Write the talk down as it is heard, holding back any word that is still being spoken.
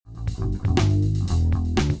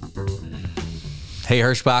Hey,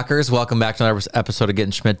 Hirschbachers. Welcome back to another episode of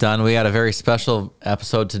Getting Schmitt Done. We got a very special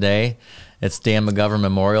episode today. It's Dan McGovern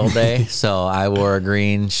Memorial Day, so I wore a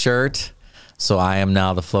green shirt, so I am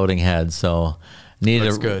now the floating head. So we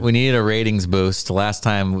needed a ratings boost. Last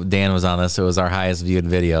time Dan was on this, it was our highest viewed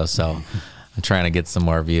video, so I'm trying to get some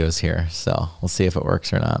more views here. So we'll see if it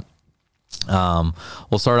works or not.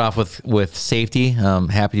 We'll start off with safety.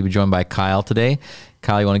 Happy to be joined by Kyle today.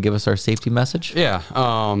 Kyle, you want to give us our safety message? Yeah.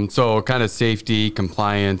 So kind of safety,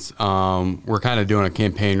 compliance. We're kind of doing a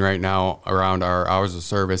campaign right now around our hours of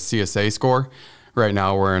service CSA score. Right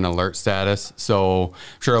now we're in alert status. So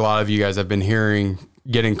I'm sure a lot of you guys have been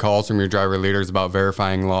getting calls from your driver leaders about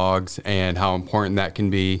verifying logs and how important that can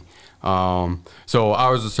be. So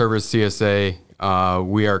hours of service CSA,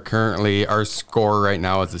 we are currently, our score right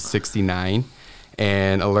now is a 69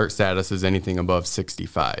 and alert status is anything above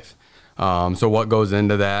 65. So what goes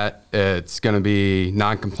into that? It's going to be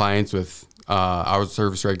non-compliance with hours of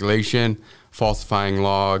service regulation, falsifying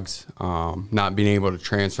logs, not being able to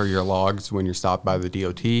transfer your logs when you're stopped by the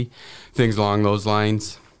DOT, things along those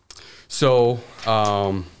lines. So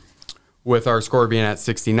with our score being at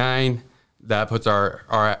 69, that puts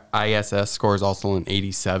our ISS score is also an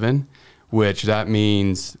 87, which that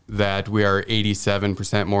means that we are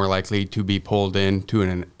 87% more likely to be pulled into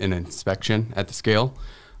an inspection at the scale.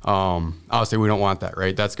 Obviously we don't want that,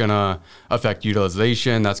 right? That's going to affect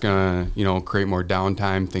utilization. That's going to, create more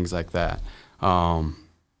downtime, things like that.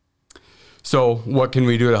 So what can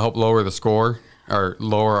we do to help lower the score or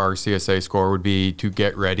lower our CSA score would be to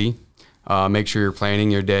get ready. Make sure you're planning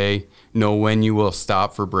your day, know when you will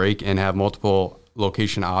stop for break and have multiple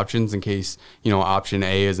location options in case, option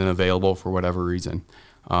A isn't available for whatever reason.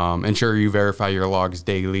 Ensure you verify your logs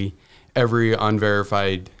daily. Every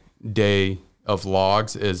unverified day of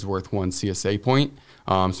logs is worth 1 CSA point.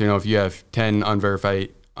 So, if you have 10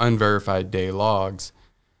 unverified day logs,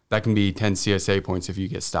 that can be 10 CSA points if you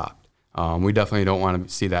get stopped. We definitely don't want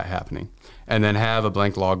to see that happening. And then have a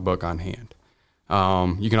blank logbook on hand.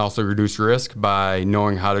 You can also reduce risk by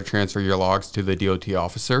knowing how to transfer your logs to the DOT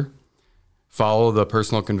officer. Follow the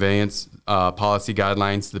personal conveyance policy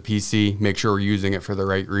guidelines, the PC. Make sure we're using it for the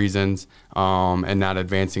right reasons and not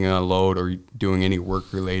advancing a load or doing any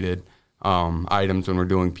work-related items when we're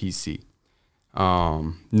doing PC.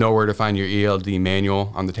 Know where to find your ELD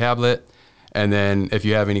manual on the tablet. And then if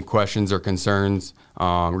you have any questions or concerns,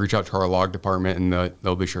 reach out to our log department and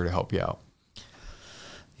they'll be sure to help you out.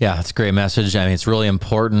 Yeah, that's a great message. I mean, it's really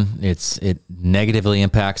important. It negatively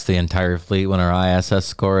impacts the entire fleet when our ISS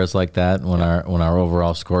score is like that. When our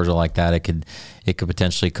overall scores are like that, it could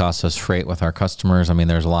potentially cost us freight with our customers. I mean,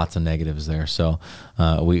 there's lots of negatives there. So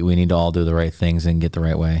we need to all do the right things and get the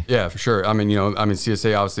right way. Yeah, for sure. I mean,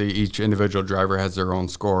 CSA, obviously each individual driver has their own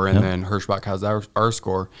score, and then Hirschbach has our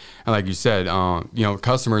score. And like you said,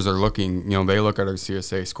 customers are looking. They look at our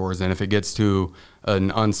CSA scores, and if it gets to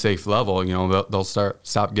an unsafe level, they'll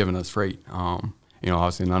stop giving us freight.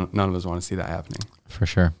 Obviously none of us want to see that happening. For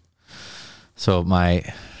sure. So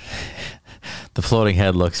the floating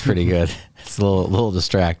head looks pretty good. It's a little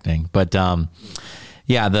distracting, but the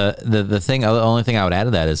only thing I would add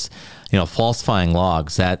to that is, falsifying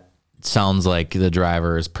logs. That sounds like the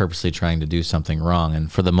driver is purposely trying to do something wrong,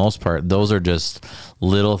 and for the most part, those are just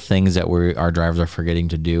little things that our drivers are forgetting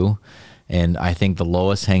to do. And I think the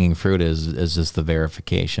lowest hanging fruit is just the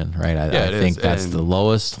verification, right? I think that's the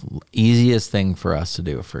lowest, easiest thing for us to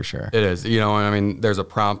do, for sure. It is. There's a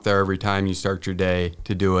prompt there every time you start your day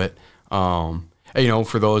to do it.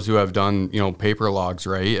 For those who have done, paper logs,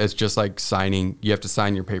 right? It's just like signing. You have to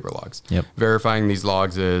sign your paper logs. Yep. Verifying these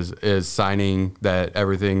logs is signing that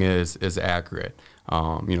everything is accurate.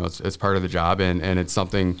 It's part of the job, and it's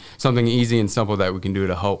something easy and simple that we can do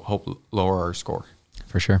to help lower our score.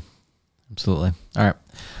 For sure. Absolutely. All right.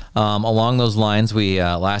 Along those lines, we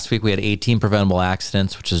last week we had 18 preventable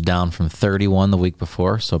accidents, which is down from 31 the week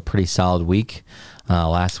before. So pretty solid week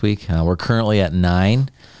last week. We're currently at 9.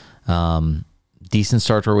 Decent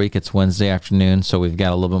start to our week. It's Wednesday afternoon, so we've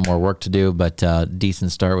got a little bit more work to do, but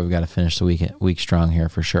decent start. We've got to finish the week strong here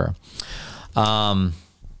for sure.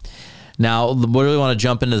 Now, we really want to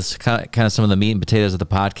jump into this kind of some of the meat and potatoes of the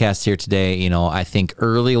podcast here today. I think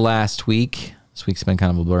early last week. This week's been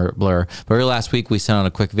kind of a blur. But early last week, we sent out a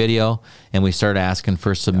quick video, and we started asking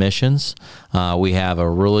for submissions. We have a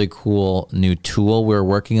really cool new tool we're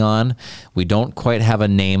working on. We don't quite have a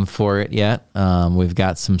name for it yet. We've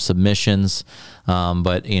got some submissions,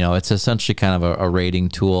 but it's essentially kind of a rating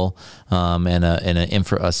tool and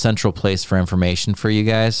a central place for information for you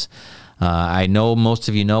guys. I know most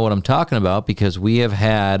of you know what I'm talking about because we have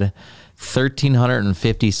had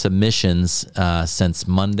 1,350 submissions since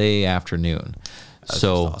Monday afternoon.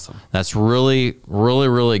 So awesome. That's really, really,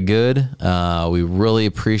 really good. We really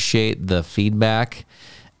appreciate the feedback.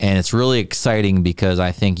 And it's really exciting because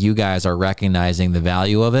I think you guys are recognizing the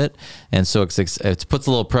value of it. And so it puts a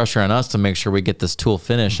little pressure on us to make sure we get this tool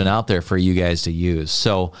finished and out there for you guys to use.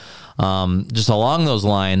 So just along those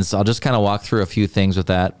lines, I'll just kind of walk through a few things with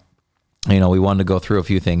that. We wanted to go through a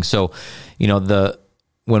few things. So,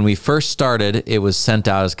 when we first started, it was sent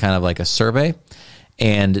out as kind of like a survey.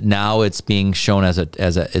 And now it's being shown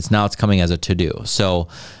it's coming as a to-do. So,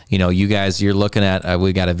 you guys, you're looking at,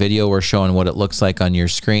 we got a video, we're showing what it looks like on your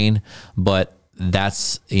screen, but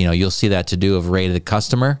that's, you'll see that to-do of rated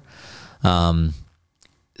customer. It's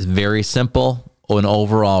very simple. An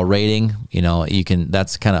overall rating,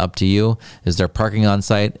 that's kind of up to you. Is there parking on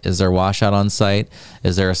site? Is there washout on site?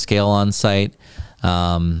 Is there a scale on site?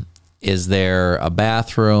 Is there a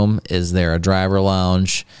bathroom? Is there a driver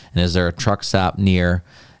lounge? And is there a truck stop near?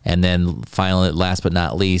 And then finally, last but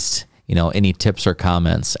not least, any tips or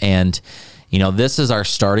comments. And, this is our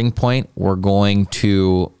starting point. We're going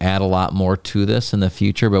to add a lot more to this in the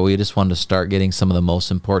future, but we just wanted to start getting some of the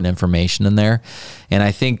most important information in there. And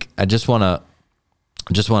I think I just want to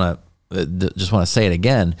say it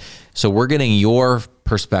again. So we're getting your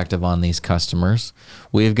perspective on these customers.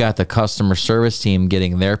 We've got the customer service team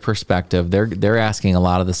getting their perspective. They're asking a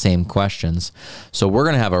lot of the same questions. So we're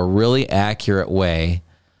going to have a really accurate way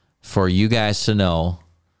for you guys to know,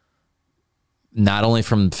 not only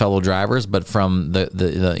from fellow drivers, but from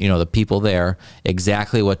the people there,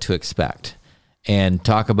 exactly what to expect, and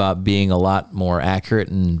talk about being a lot more accurate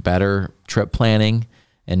and better trip planning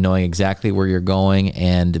and knowing exactly where you're going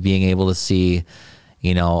and being able to see,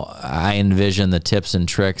 I envision the tips and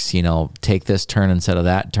tricks, take this turn instead of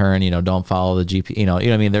that turn, don't follow the GP, you know what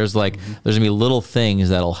I mean? There's there's gonna be little things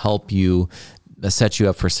that'll help you set you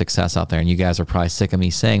up for success out there. And you guys are probably sick of me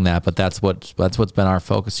saying that, but that's what's been our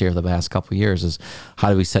focus here the past couple of years is how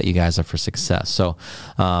do we set you guys up for success? So,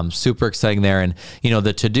 super exciting there. And,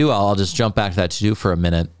 the to-do, I'll just jump back to that to-do for a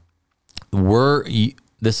minute.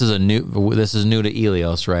 This is new to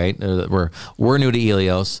Elios, right? We're new to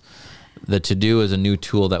Elios. The to-do is a new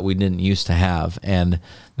tool that we didn't used to have. And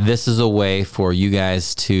this is a way for you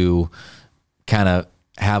guys to kind of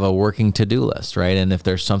have a working to-do list, right? And if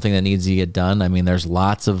there's something that needs to get done, I mean, there's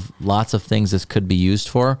lots of things this could be used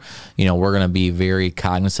for. We're going to be very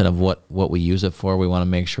cognizant of what we use it for. We want to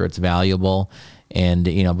make sure it's valuable. And,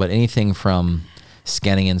 but anything from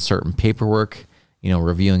scanning in certain paperwork,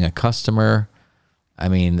 reviewing a customer, I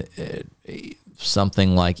mean,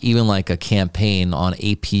 something like even like a campaign on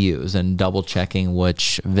APUs and double checking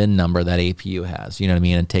which VIN number that APU has, you know what I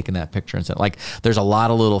mean? And taking that picture and stuff. There's a lot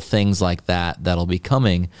of little things like that'll be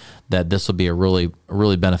coming that this will be a really,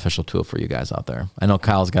 really beneficial tool for you guys out there. I know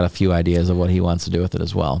Kyle's got a few ideas of what he wants to do with it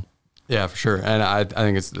as well. Yeah, for sure. And I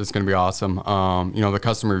think it's going to be awesome. The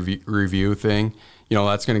customer review thing,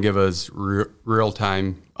 that's going to give us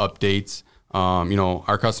real-time updates.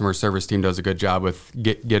 Our customer service team does a good job with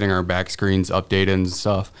getting our back screens updated and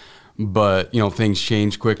stuff, but, things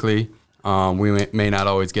change quickly. We may not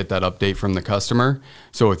always get that update from the customer.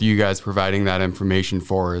 So with you guys providing that information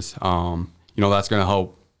for us, that's going to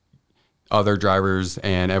help other drivers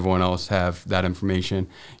and everyone else have that information.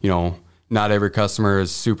 Not every customer is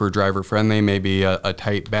super driver friendly, maybe a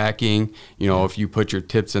tight backing. If you put your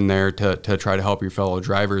tips in there to try to help your fellow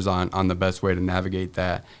drivers on the best way to navigate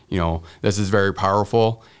that, this is very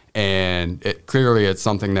powerful. And clearly it's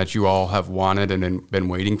something that you all have wanted and been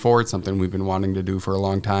waiting for. It's something we've been wanting to do for a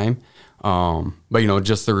long time. But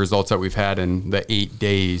just the results that we've had in the 8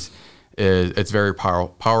 days, it's very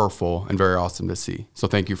powerful and very awesome to see. So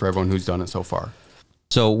thank you for everyone who's done it so far.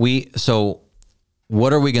 So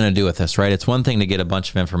what are we going to do with this, right? It's one thing to get a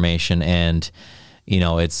bunch of information and,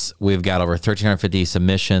 we've got over 1,350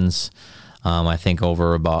 submissions. I think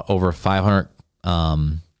over 500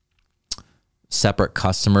 separate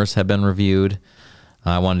customers have been reviewed.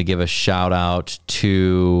 I wanted to give a shout out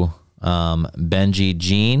to Benji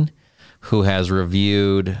Jean, who has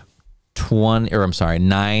reviewed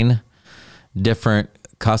 9 different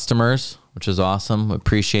customers, which is awesome.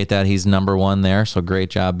 Appreciate that. He's number 1 there. So great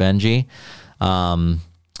job, Benji.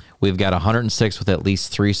 We've got 106 with at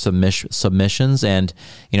least 3 submissions, and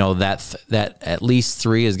that at least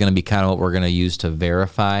 3 is going to be kind of what we're going to use to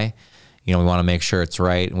verify. We want to make sure it's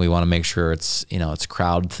right, and we want to make sure it's it's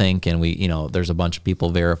crowd think, and there's a bunch of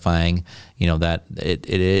people verifying that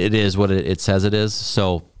it is what it says it is.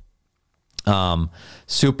 So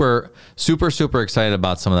super excited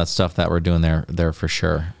about some of that stuff that we're doing there for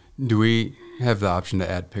sure. Do we have the option to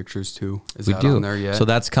add pictures too? Is we that do. On there yet? So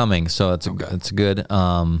that's coming. So it's good.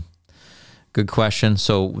 Good question.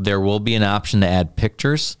 So there will be an option to add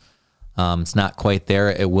pictures. It's not quite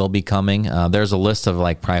there. It will be coming. There's a list of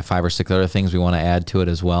like probably 5 or 6 other things we want to add to it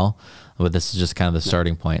as well. But this is just kind of the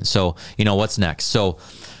starting point. So, what's next? So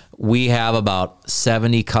we have about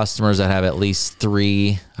 70 customers that have at least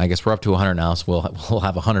 3. I guess we're up to 100 now, so we'll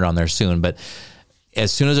have 100 on there soon. But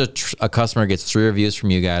as soon as a customer gets 3 reviews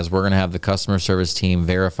from you guys, we're going to have the customer service team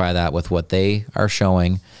verify that with what they are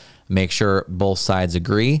showing, make sure both sides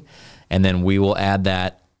agree, and then we will add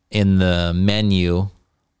that in the menu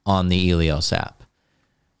on the Elios app.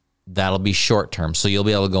 That'll be short term. So you'll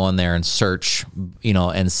be able to go in there and search,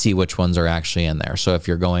 and see which ones are actually in there. So if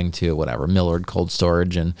you're going to whatever, Millard Cold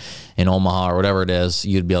Storage in Omaha or whatever it is,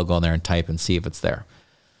 you'd be able to go in there and type and see if it's there.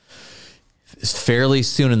 Fairly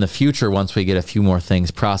soon in the future, once we get a few more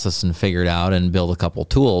things processed and figured out and build a couple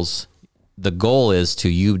tools, the goal is to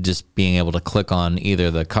you just being able to click on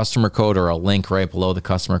either the customer code or a link right below the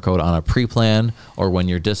customer code on a pre-plan, or when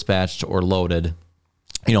you're dispatched or loaded,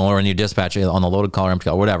 or when you dispatch on the loaded call or empty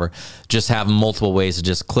call, whatever, just have multiple ways to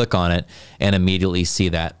just click on it and immediately see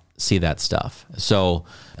that stuff. So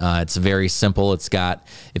it's very simple. It's got,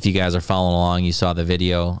 if you guys are following along, you saw the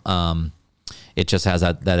video. It just has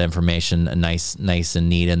that information nice and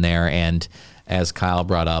neat in there. And as Kyle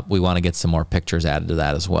brought up, we want to get some more pictures added to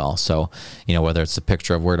that as well. So, whether it's a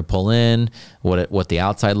picture of where to pull in, what the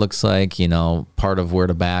outside looks like, part of where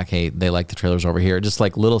to back, hey, they like the trailers over here, just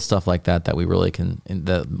like little stuff like that we really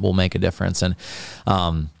that will make a difference. And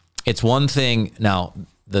it's one thing. Now,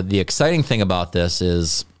 the exciting thing about this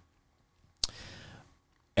is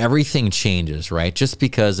everything changes, right? Just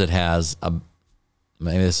because it has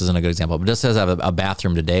maybe this isn't a good example, but just as I have a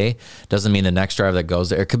bathroom today doesn't mean the next driver that goes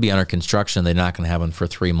there, it could be under construction. They're not going to have one for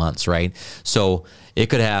 3 months, right? So it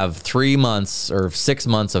could have 3 months or 6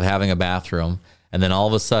 months of having a bathroom, and then all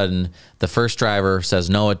of a sudden the first driver says,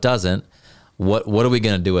 no, it doesn't. What are we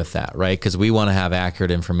going to do with that, right? Because we want to have accurate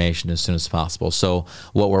information as soon as possible. So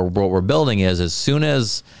what we're building is, as soon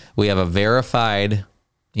as we have a verified,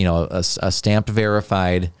 a stamped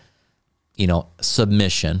verified,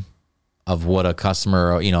 submission of what a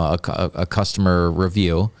customer, a customer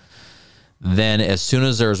review, then as soon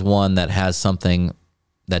as there's one that has something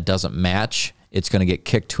that doesn't match, it's going to get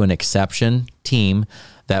kicked to an exception team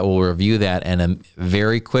that will review that and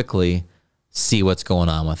very quickly see what's going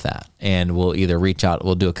on with that. And we'll either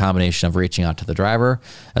we'll do a combination of reaching out to the driver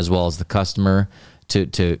as well as the customer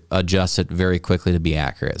to adjust it very quickly to be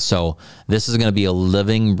accurate. So this is going to be a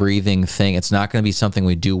living, breathing thing. It's not going to be something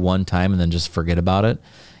we do one time and then just forget about it.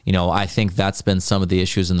 I think that's been some of the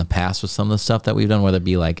issues in the past with some of the stuff that we've done, whether it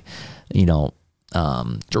be like,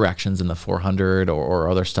 directions in the 400 or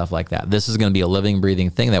other stuff like that. This is going to be a living, breathing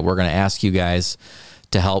thing that we're going to ask you guys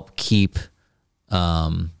to help keep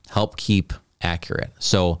accurate.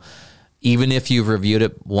 So even if you've reviewed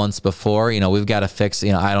it once before, we've got to fix,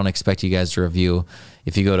 I don't expect you guys to review.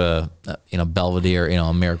 If you go to,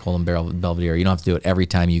 Belvedere, Miracle and Belvedere, you don't have to do it every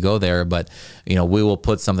time you go there, but, we will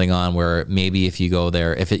put something on where maybe if you go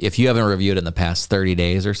there, if you haven't reviewed it in the past 30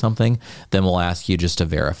 days or something, then we'll ask you just to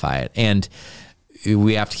verify it. And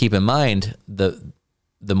we have to keep in mind the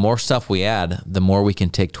more stuff we add, the more we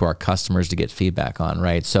can take to our customers to get feedback on,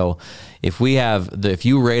 right? So if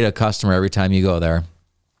you rate a customer every time you go there,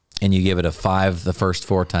 and you give it a 5 the first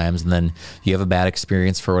 4 times, and then you have a bad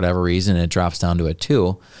experience for whatever reason, and it drops down to a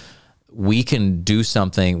 2, we can do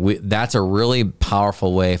something. That's a really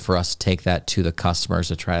powerful way for us to take that to the customers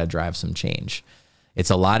to try to drive some change.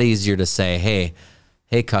 It's a lot easier to say,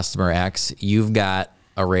 hey, customer X, you've got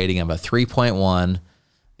a rating of a 3.1.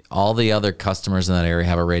 All the other customers in that area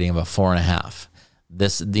have a rating of a 4.5.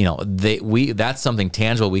 That's something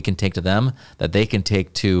tangible we can take to them that they can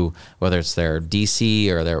take to, whether it's their DC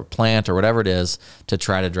or their plant or whatever it is, to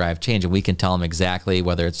try to drive change. And we can tell them exactly,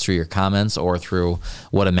 whether it's through your comments or through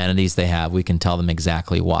what amenities they have, we can tell them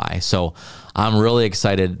exactly why. So I'm really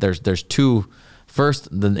excited. There's 2. First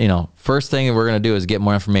thing we're going to do is get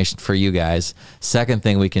more information for you guys. Second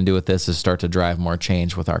thing we can do with this is start to drive more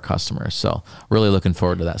change with our customers. So really looking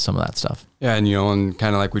forward to some of that stuff. Yeah. And, and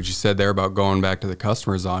kind of like what you said there about going back to the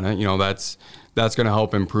customers on it, that's going to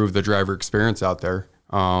help improve the driver experience out there.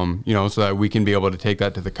 So that we can be able to take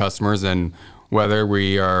that to the customers, and whether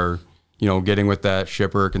we are, getting with that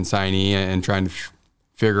shipper or consignee and trying to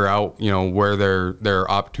figure out, where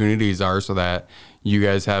their opportunities are so that you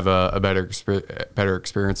guys have a better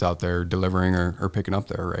experience out there delivering or picking up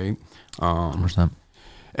there, right? 100%.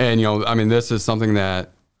 And, this is something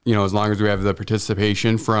that, as long as we have the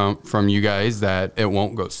participation from you guys, that it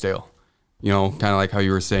won't go stale. Kind of like how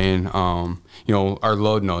you were saying, our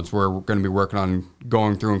load notes, we're going to be working on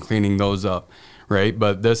going through and cleaning those up, right?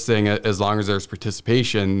 But this thing, as long as there's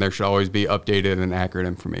participation, there should always be updated and accurate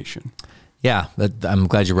information. Yeah, I'm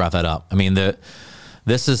glad you brought that up. I mean,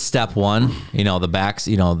 this is step one. The backs,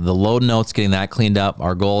 the load notes, getting that cleaned up.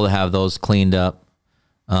 Our goal to have those cleaned up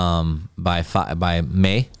by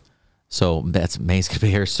May. So May's gonna be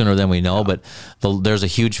here sooner than we know. But there's a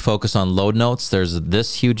huge focus on load notes. There's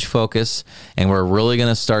this huge focus, and we're really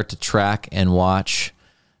gonna start to track and watch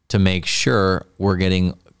to make sure we're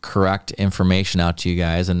getting correct information out to you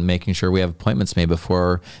guys and making sure we have appointments made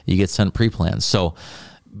before you get sent pre-plans. So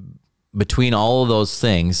between all of those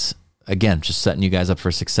things, again, just setting you guys up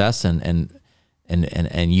for success, and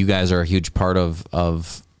you guys are a huge part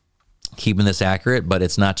of keeping this accurate, but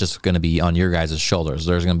it's not just going to be on your guys' shoulders.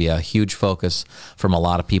 There's going to be a huge focus from a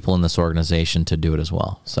lot of people in this organization to do it as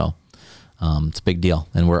well. So it's a big deal.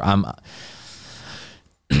 And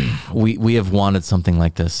we have wanted something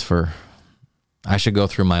like this I should go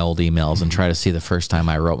through my old emails and try to see the first time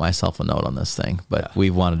I wrote myself a note on this thing, but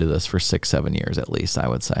we've wanted to do this for 6-7 years at least, I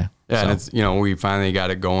would say. Yeah. So. And it's, we finally got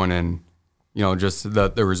it going, and, just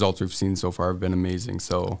the results we've seen so far have been amazing.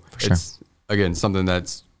 So it's, again, something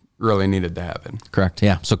that's really needed to happen. Correct.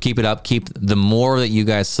 Yeah. So keep it up. The more that you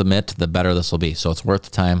guys submit, the better this will be. So it's worth the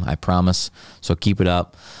time, I promise. So keep it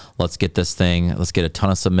up. Let's get this thing. Let's get a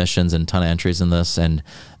ton of submissions and a ton of entries in this. And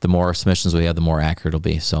the more submissions we have, the more accurate it'll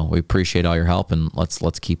be. So we appreciate all your help, and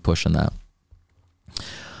let's keep pushing that.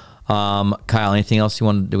 Kyle, anything else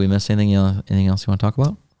did we miss anything? Anything else you want to talk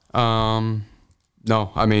about?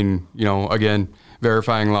 No. I mean, again,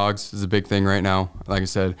 verifying logs is a big thing right now. Like I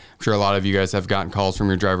said, I'm sure a lot of you guys have gotten calls from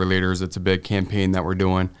your driver leaders. It's a big campaign that we're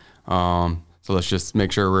doing. So let's just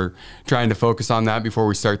make sure we're trying to focus on that before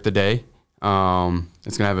we start the day.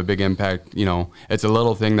 It's going to have a big impact. It's a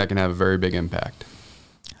little thing that can have a very big impact.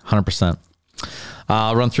 100%.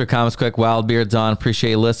 I'll run through comments quick. Wild Beard's on.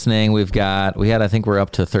 Appreciate you listening. I think we're up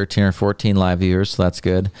to 13 or 14 live viewers, so that's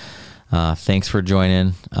good. Thanks for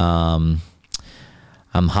joining.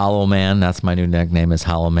 I'm Hollow Man. That's my new nickname, is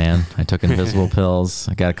Hollow Man. I took invisible pills.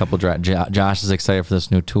 I got a couple. Josh is excited for this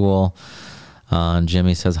new tool.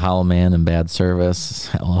 Jimmy says Hollow Man and bad service.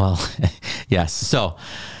 Well, yes. So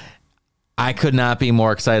I could not be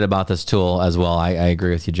more excited about this tool as well. I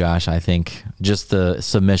agree with you, Josh. I think just the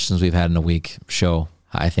submissions we've had in a week show,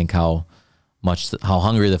 I think, how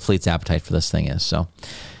hungry the fleet's appetite for this thing is. So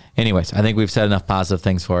anyways, I think we've said enough positive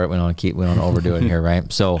things for it. We don't overdo it here,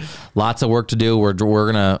 right? So lots of work to do.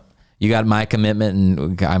 You got my commitment,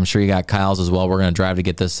 and I'm sure you got Kyle's as well. We're going to drive to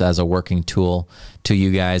get this as a working tool to you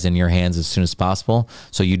guys in your hands as soon as possible.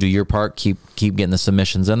 So you do your part, keep getting the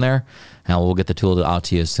submissions in there, and we'll get the tool out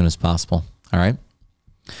to you as soon as possible. All right.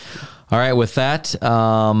 With that,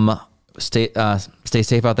 stay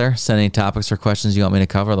safe out there. Send any topics or questions you want me to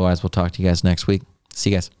cover. Otherwise, we'll talk to you guys next week. See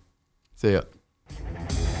you guys. See ya.